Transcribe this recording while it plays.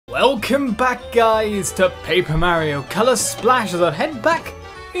Welcome back, guys, to Paper Mario Color Splash as I head back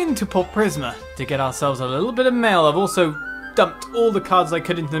into Port Prisma to get ourselves a little bit of mail. I've also dumped all the cards I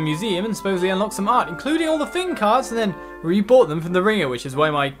could into the museum and supposedly unlocked some art, including all the Thing cards, and then rebought them from the ringer, which is why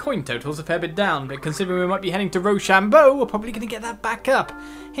my coin total's a fair bit down. But considering we might be heading to RoShamBo, we're probably going to get that back up.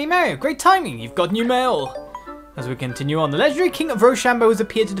 Hey Mario, great timing, you've got new mail. As we continue on, the legendary king of RoShamBo has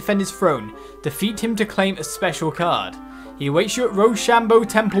appeared to defend his throne. Defeat him to claim a special card. He awaits you at RoShamBo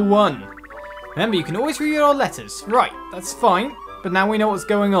Temple 1. Remember, you can always read your letters. Right, that's fine, but now we know what's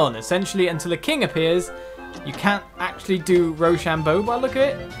going on. Essentially, until a king appears, you can't actually do RoShamBo by look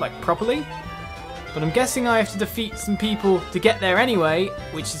at it, like, properly. But I'm guessing I have to defeat some people to get there anyway,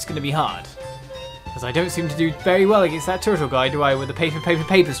 which is going to be hard. Because I don't seem to do very well against that turtle guy, do I, with the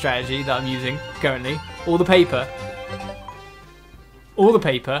paper strategy that I'm using currently. All the paper. All the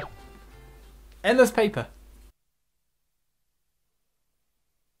paper. Endless paper.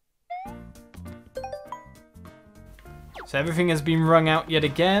 So everything has been wrung out yet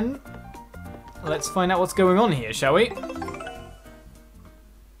again. Let's find out what's going on here, shall we?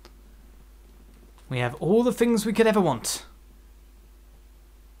 We have all the things we could ever want.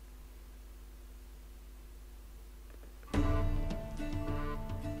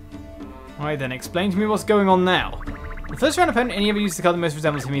 Alright then, explain to me what's going on now. The first round opponent only ever uses the card that most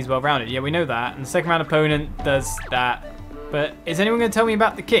resembles him, he's well rounded. Yeah, we know that. And the second round opponent does that. But is anyone going to tell me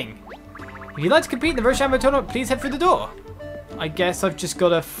about the king? If you'd like to compete in the RoShamBo tournament, please head through the door. I guess I've just got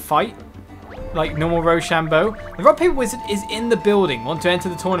to fight like normal RoShamBo. The Rock Paper Wizard is in the building. Want to enter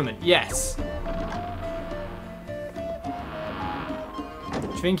the tournament? Yes. Do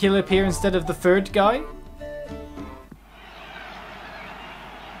you think he'll appear instead of the third guy?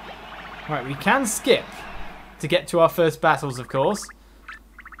 Right, we can skip to get to our first battles, of course.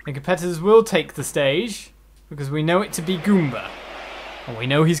 The competitors will take the stage because we know it to be Goomba. And we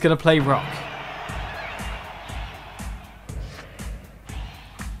know he's going to play rock.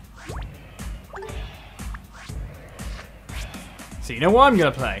 So you know what I'm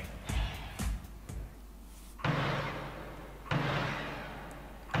going to play.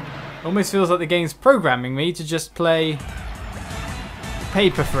 Almost feels like the game's programming me to just play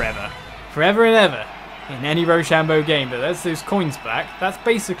paper forever. Forever and ever. In any RoShamBo game. But there's those coins back. That's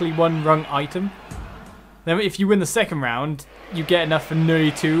basically one rung item. Then if you win the second round, you get enough for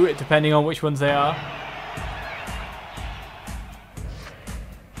nearly two, depending on which ones they are.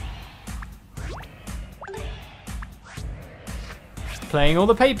 Playing all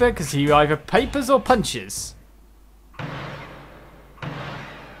the paper, because he either papers or punches.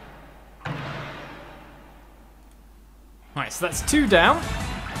 Right, so that's two down.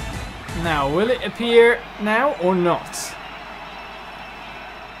 Now, will it appear now or not?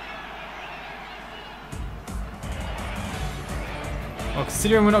 Well,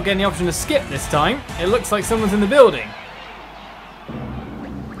 considering we're not getting the option to skip this time, it looks like someone's in the building.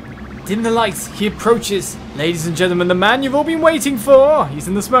 Dim the lights, he approaches. Ladies and gentlemen, the man you've all been waiting for. He's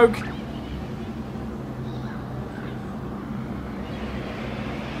in the smoke.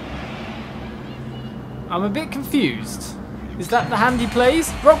 I'm a bit confused. Is that the hand he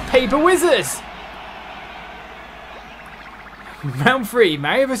plays? Rock, Paper, Wizard! Round 3,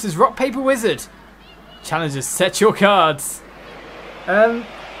 Mario vs. Rock, Paper, Wizard. Challengers, set your cards.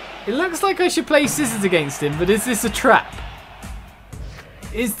 It looks like I should play scissors against him, but is this a trap?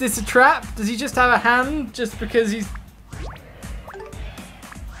 Is this a trap? Does he just have a hand just because he's...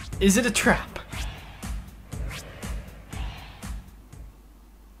 Is it a trap?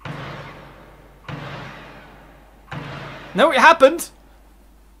 No, it happened!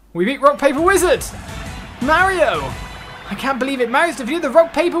 We beat Rock, Paper, Wizard! Mario! I can't believe it. Mario's defeated the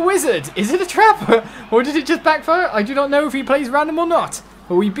Rock, Paper, Wizard! Is it a trap? Or did it just backfire? I do not know if he plays random or not.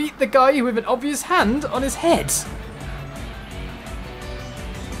 But we beat the guy with an obvious hand on his head.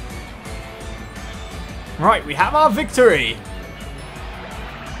 Right, we have our victory.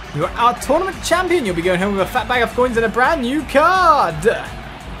 You are our tournament champion. You'll be going home with a fat bag of coins and a brand new card.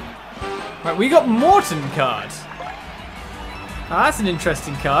 Right, we got Morton card. Now, that's an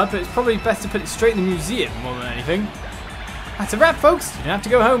interesting card, but it's probably best to put it straight in the museum more than anything. That's a wrap, folks. You don't have to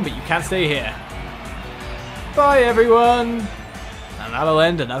go home, but you can stay here. Bye, everyone. And that'll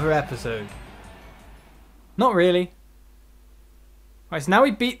end another episode. Not really. Right, so now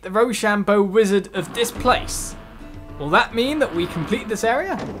we beat the RoShamBo Wizard of this place. Will that mean that we complete this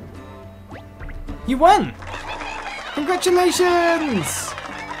area? You won! Congratulations!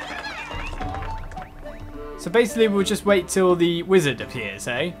 So basically we'll just wait till the wizard appears,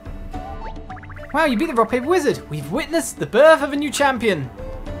 eh? Wow, you beat the Rock Paper Wizard! We've witnessed the birth of a new champion!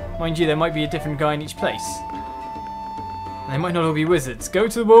 Mind you, there might be a different guy in each place. They might not all be wizards. Go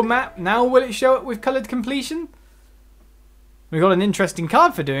to the world map. Now will it show it with coloured completion? We got an interesting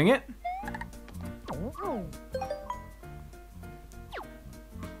card for doing it.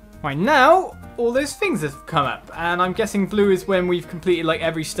 Right, now all those things have come up, and I'm guessing blue is when we've completed like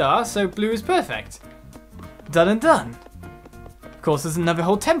every star, so blue is perfect. Done and done. Of course, there's another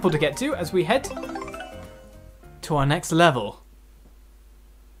whole temple to get to as we head to our next level.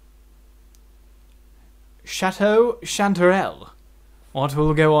 Chateau Chanterelle. What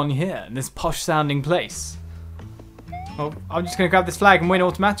will go on here in this posh sounding place? Well, I'm just going to grab this flag and win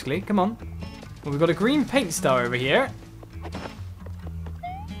automatically. Come on. Well, we've got a green paint star over here.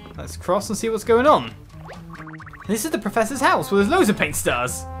 Let's cross and see what's going on. This is the professor's house where there's loads of paint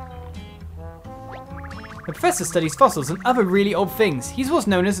stars. The professor studies fossils and other really old things. He's what's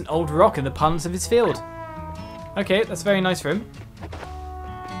known as an old rock in the parlance of his field. Okay, that's very nice for him.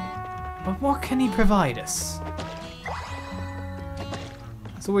 But what can he provide us?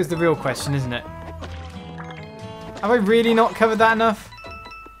 That's always the real question, isn't it? Have I really not covered that enough?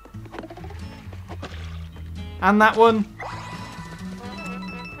 And that one?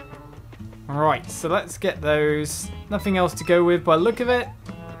 Right, so let's get those. Nothing else to go with by the look of it.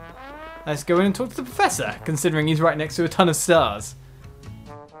 Let's go in and talk to the professor, considering he's right next to a ton of stars.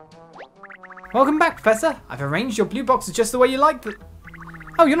 Welcome back, Professor. I've arranged your blue boxes just the way you like them.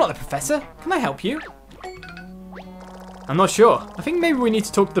 Oh, you're not the professor. Can I help you? I'm not sure. I think maybe we need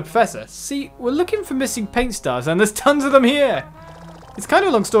to talk to the professor. See, we're looking for missing paint stars, and there's tons of them here. It's kind of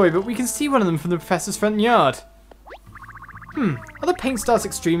a long story, but we can see one of them from the professor's front yard. Are the paint stars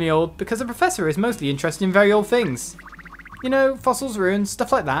extremely old? Because the professor is mostly interested in very old things. You know, fossils, ruins,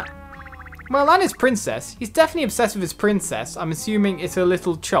 stuff like that. Well, and his princess. He's definitely obsessed with his princess. I'm assuming it's a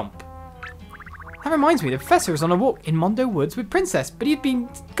little chomp. That reminds me, the professor was on a walk in Mondo Woods with Princess, but he'd been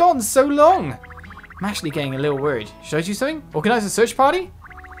gone so long. I'm actually getting a little worried. Should I do something? Organise a search party?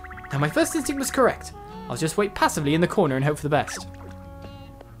 Now, my first instinct was correct. I'll just wait passively in the corner and hope for the best.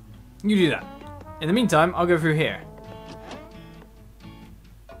 You do that. In the meantime, I'll go through here.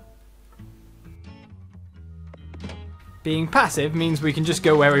 Being passive means we can just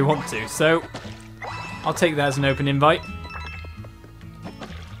go where we want to, so I'll take that as an open invite.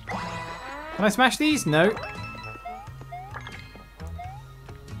 Can I smash these? No.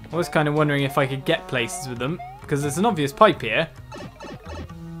 I was kind of wondering if I could get places with them, because there's an obvious pipe here.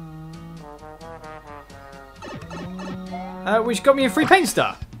 Which got me a free paint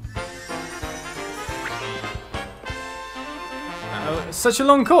star. Such a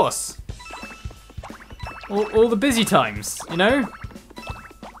long course. All the busy times, you know?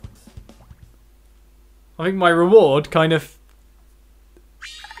 I think my reward kind of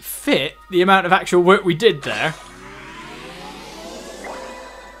fit the amount of actual work we did there.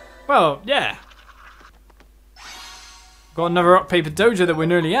 Well, yeah. Got another rock paper dojo that we're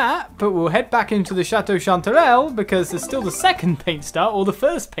nearly at, but we'll head back into the Chateau Chanterelle because there's still the second paint star, or the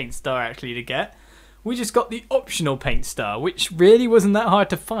first paint star actually to get. We just got the optional paint star, which really wasn't that hard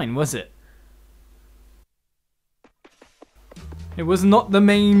to find, was it? It was not the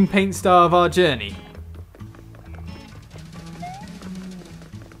main paint star of our journey.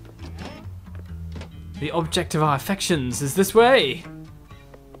 The object of our affections is this way.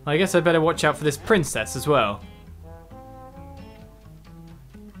 I guess I better watch out for this princess as well.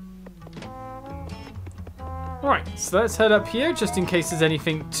 Alright, so let's head up here just in case there's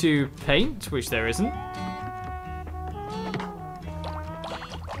anything to paint, which there isn't.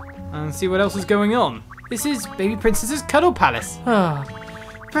 And see what else is going on. This is Baby Princess's Cuddle Palace.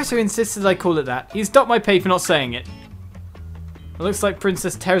 Professor insisted I call it that. He's docked my pay for not saying it. It looks like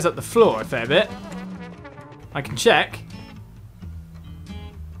Princess tears up the floor a fair bit. I can check.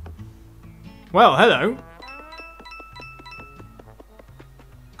 Well, hello.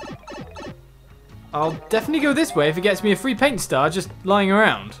 I'll definitely go this way if it gets me a free paint star just lying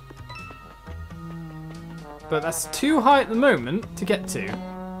around. But that's too high at the moment to get to.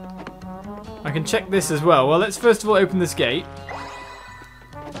 I can check this as well. Well, let's first of all open this gate.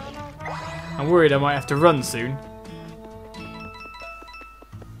 I'm worried I might have to run soon.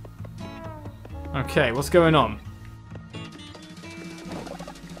 Okay, what's going on?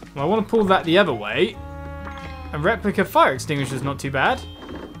 Well, I want to pull that the other way. A replica fire extinguisher is not too bad.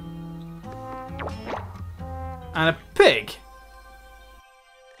 And a pig.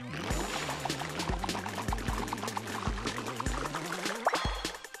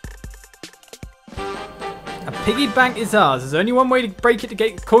 A piggy bank is ours. There's only one way to break it to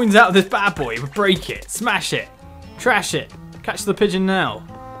get coins out of this bad boy. We break it, smash it, trash it, catch the pigeon now.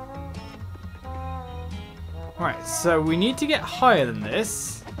 Right, so we need to get higher than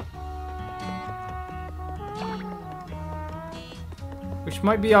this. which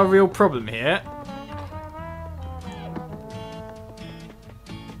might be our real problem here.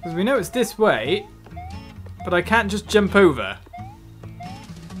 Because we know it's this way, but I can't just jump over.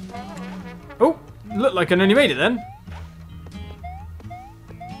 Oh, looked like I nearly made it then.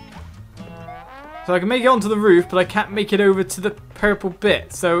 So I can make it onto the roof, but I can't make it over to the purple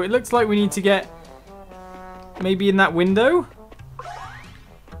bit. So it looks like we need to get maybe in that window.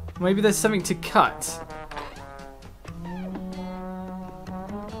 Maybe there's something to cut.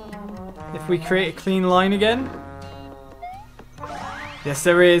 If we create a clean line again. Yes,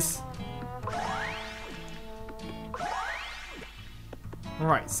 there is.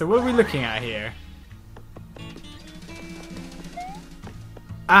 Right, so what are we looking at here?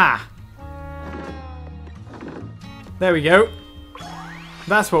 Ah! There we go.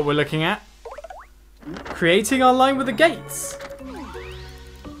 That's what we're looking at. Creating our line with the gates.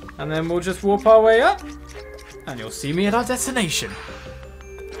 And then we'll just warp our way up. And you'll see me at our destination.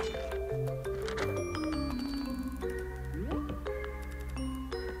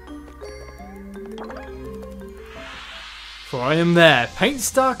 For I am there, Paint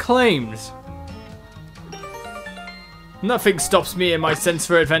Star claims. Nothing stops me in my sense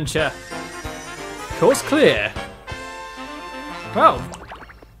for adventure. Course clear. Well,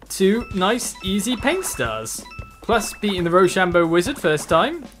 2 nice, easy paint stars. Plus beating the RoShamBo wizard first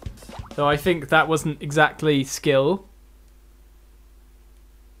time. Though I think that wasn't exactly skill.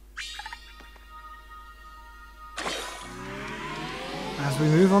 As we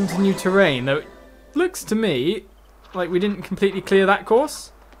move on to new terrain, though it looks to me like we didn't completely clear that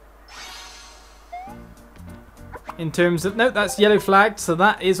course. In terms of... No, that's yellow flagged, so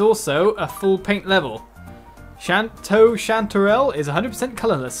that is also a full paint level. Chateau Chanterelle is 100%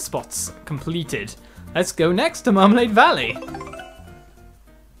 colourless spots completed. Let's go next to Marmalade Valley.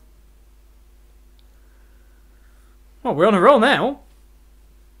 Well, we're on a roll now.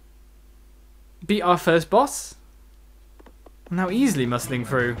 Beat our first boss. Now easily muscling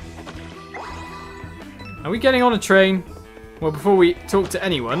through. Are we getting on a train? Well, before we talk to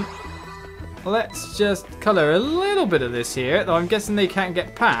anyone, let's just colour a little bit of this here, though I'm guessing they can't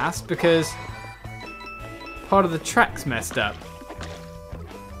get past because part of the track's messed up.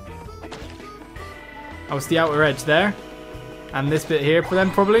 Oh, it's the outer edge there. And this bit here for them,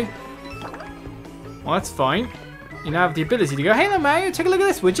 probably. Well, that's fine. You now have the ability to go, hey there, Mario, take a look at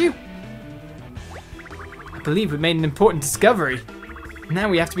this, would you? I believe we made an important discovery. Now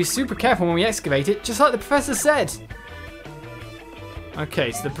we have to be super careful when we excavate it, just like the professor said.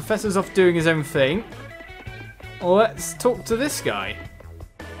 Okay, so the professor's off doing his own thing. Let's talk to this guy.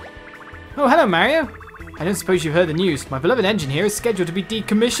 Oh, hello, Mario. I don't suppose you've heard the news. My beloved engine here is scheduled to be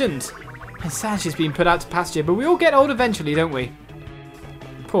decommissioned. It's sad she's being put out to pasture, but we all get old eventually, don't we?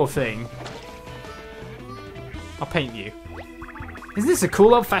 Poor thing. I'll paint you. Isn't this a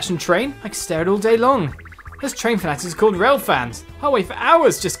cool old-fashioned train? I could stare at it all day long. Those train fanatics are called rail fans. I'll wait for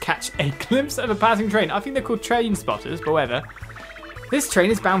hours just to catch a glimpse of a passing train. I think they're called train spotters, but whatever. This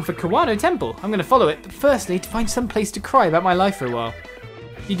train is bound for Kawano Temple. I'm going to follow it, but first I need to find some place to cry about my life for a while.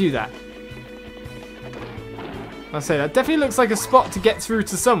 You do that. I'll say that definitely looks like a spot to get through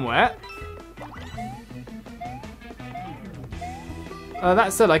to somewhere.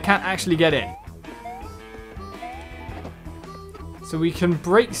 That said, I can't actually get in. So we can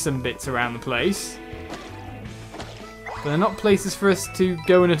break some bits around the place. But they're not places for us to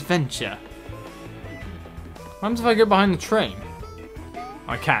go on adventure. What happens if I go behind the train?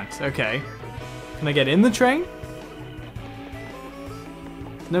 I can't, okay. Can I get in the train?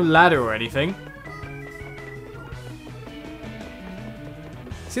 There's no ladder or anything.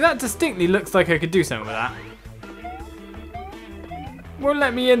 See, that distinctly looks like I could do something with that. Won't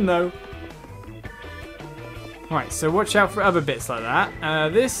let me in though. Right, so watch out for other bits like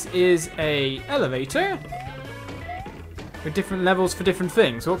that. This is a elevator with different levels for different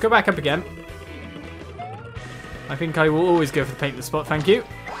things. We'll go back up again. I think I will always go for the paint the spot, thank you.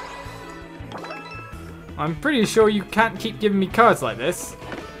 I'm pretty sure you can't keep giving me cards like this.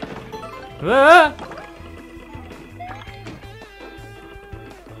 Ah!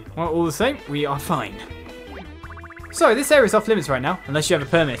 Well, all the same, we are fine. Sorry, this area is off limits right now, unless you have a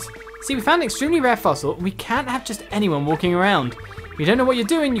permit. See, we found an extremely rare fossil, and we can't have just anyone walking around. If you don't know what you're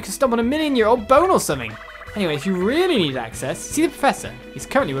doing, you can stumble on a million-year-old bone or something. Anyway, if you really need access, see the professor. He's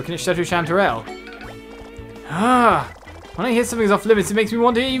currently working at Chateau Chanterelle. Ah, when I hear something's off limits, it makes me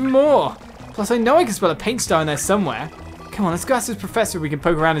want to hear even more. Plus, I know I can spell a paint star in there somewhere. Come on, let's go ask this professor if we can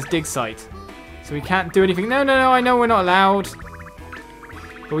poke around his dig site. So we can't do anything. No, I know we're not allowed.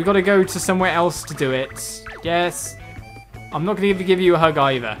 But we got to go to somewhere else to do it. Yes. I'm not going to give you a hug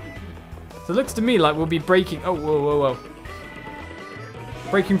either. So it looks to me like we'll be breaking... Oh, whoa.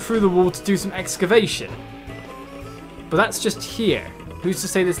 breaking through the wall to do some excavation. But that's just here. Who's to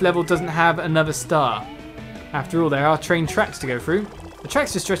say this level doesn't have another star? After all, there are train tracks to go through. The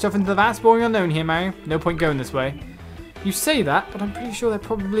tracks just stretch off into the vast boring unknown here, Mario. No point going this way. You say that, but I'm pretty sure there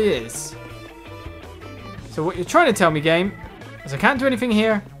probably is. So what you're trying to tell me, game, is I can't do anything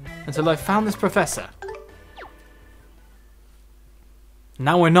here until I've found this professor.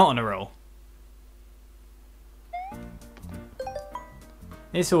 Now we're not on a roll.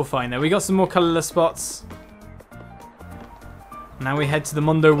 It's all fine though. We got some more colourless spots. Now we head to the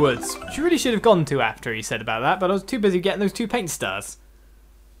Mondo Woods, which you really should have gone to after he said about that, but I was too busy getting those 2 paint stars.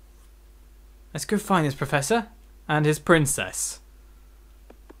 Let's go find this professor and his princess.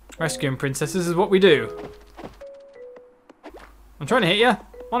 Rescuing princesses is what we do. I'm trying to hit you,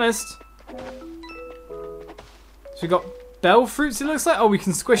 honest. So we got bell fruits, it looks like. Oh, we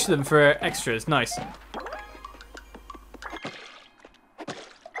can squish them for extras. Nice.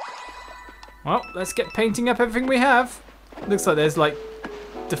 Well, let's get painting up everything we have. Looks like there's like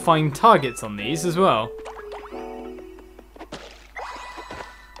defined targets on these as well.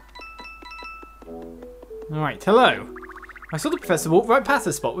 Alright, hello. I saw the professor walk right past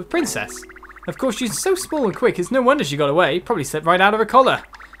the spot with Princess. Of course, she's so small and quick, it's no wonder she got away. Probably slipped right out of her collar.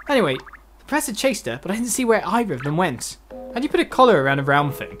 Anyway, the professor chased her, but I didn't see where either of them went. How'd you put a collar around a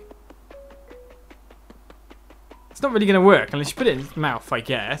round thing? It's not really going to work unless you put it in his mouth, I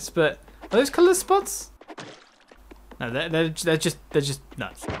guess, but are those colour spots? No, they're just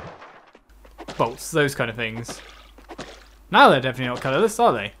nuts. Bolts, those kind of things. Now they're definitely not colourless,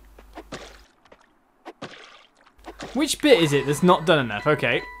 are they? Which bit is it that's not done enough?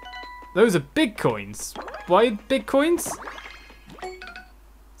 Okay. Those are big coins. Why big coins?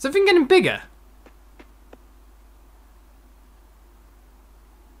 Is everything getting bigger?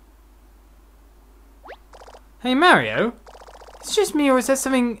 Hey Mario, it's just me or is there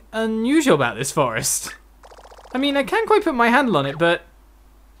something unusual about this forest? I mean, I can't quite put my handle on it, but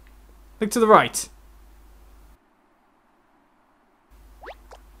look to the right.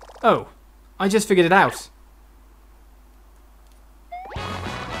 Oh, I just figured it out.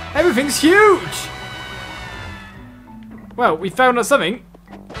 Everything's huge! Well, we found out something,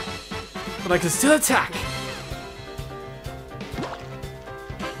 but I can still attack.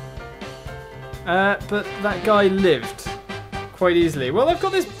 But that guy lived quite easily. Well, I've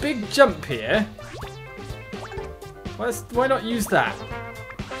got this big jump here. Why not use that?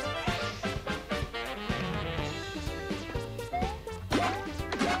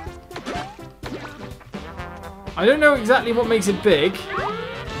 I don't know exactly what makes it big.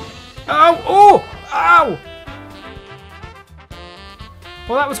 Ow! Oh! Ow!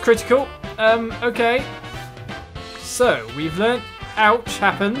 Well, that was critical. Okay. So, we've learnt ouch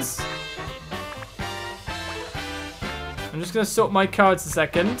happens. I'm just going to sort my cards a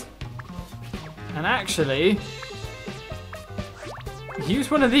second. And actually,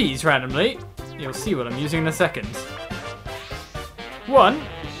 use one of these randomly. You'll see what I'm using in a second. 1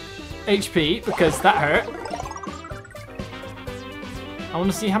 HP, because that hurt. I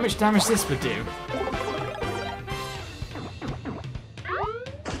want to see how much damage this would do.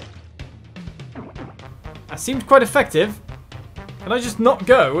 That seemed quite effective. Can I just not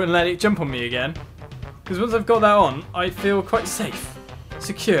go and let it jump on me again? Because once I've got that on, I feel quite safe.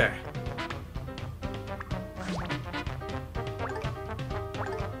 Secure.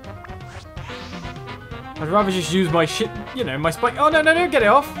 I'd rather just use my shit, you know, my spike. Oh, no, no, no, get it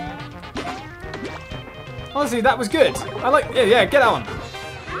off. Honestly, that was good. I like, yeah, get that on.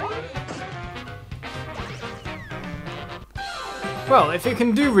 Well, if it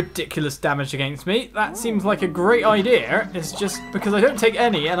can do ridiculous damage against me, that seems like a great idea. It's just because I don't take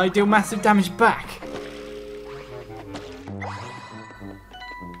any and I deal massive damage back.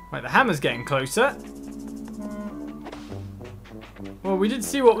 Right, the hammer's getting closer. Well, we did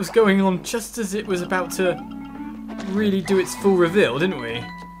see what was going on just as it was about to really do its full reveal, didn't we?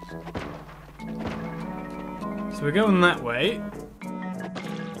 So we're going that way.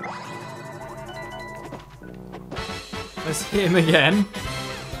 Let's hit him again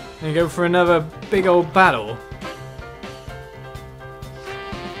and go for another big old battle.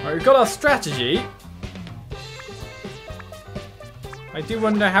 Right, we've got our strategy. I do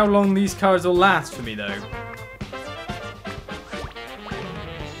wonder how long these cards will last for me though.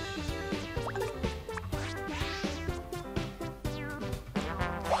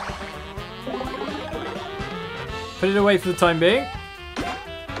 Put it away for the time being.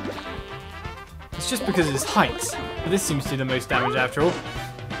 It's just because of his height. But this seems to do the most damage after all.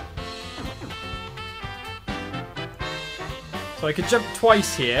 So I could jump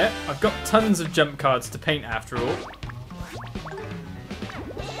twice here. I've got tons of jump cards to paint after all.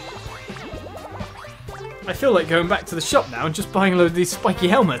 I feel like going back to the shop now and just buying a load of these spiky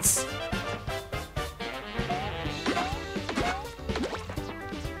helmets.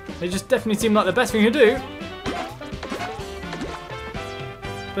 They just definitely seem like the best thing to do.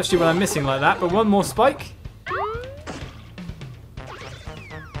 Especially when I'm missing like that, but one more spike.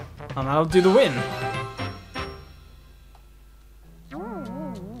 And that'll do the win.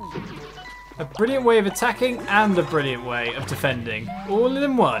 A brilliant way of attacking and a brilliant way of defending. All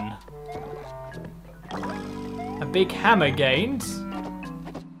in one. A big hammer gained.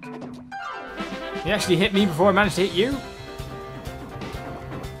 You actually hit me before I managed to hit you.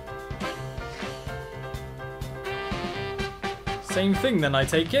 Same thing then, I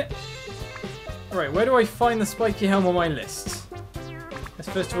take it. Right, where do I find the spiky helm on my list? Let's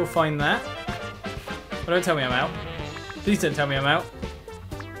first of all find that. Oh, don't tell me I'm out. Please don't tell me I'm out.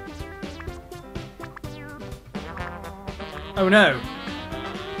 Oh no.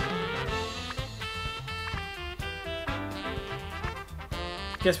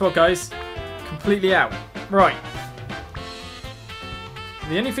 Guess what, guys? Completely out. Right.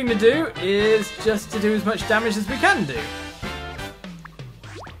 The only thing to do is just to do as much damage as we can do.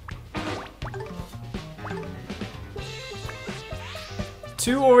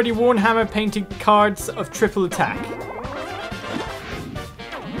 Two already worn hammer painted cards of triple attack.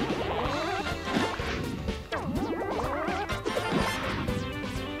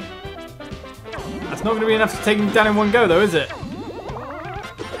 That's not going to be enough to take him down in one go though, is it?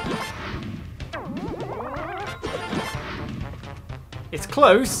 It's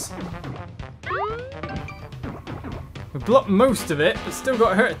close. We blocked most of it, but still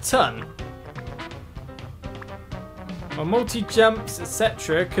got hurt a ton. Well, multi-jumps,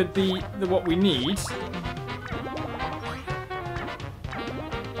 etc. could be what we need.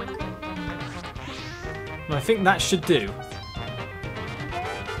 And I think that should do.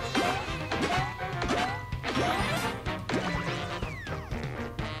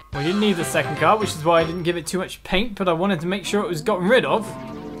 We didn't need the second card, which is why I didn't give it too much paint, but I wanted to make sure it was gotten rid of.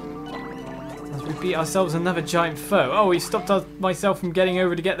 As we beat ourselves another giant foe. Oh, we stopped myself from getting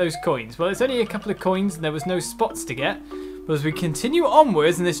over to get those coins. Well, it's only a couple of coins and there was no spots to get. But as we continue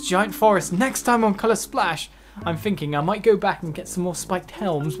onwards in this giant forest, next time on Colour Splash, I'm thinking I might go back and get some more spiked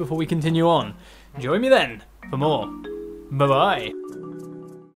helms before we continue on. Join me then for more. Bye-bye.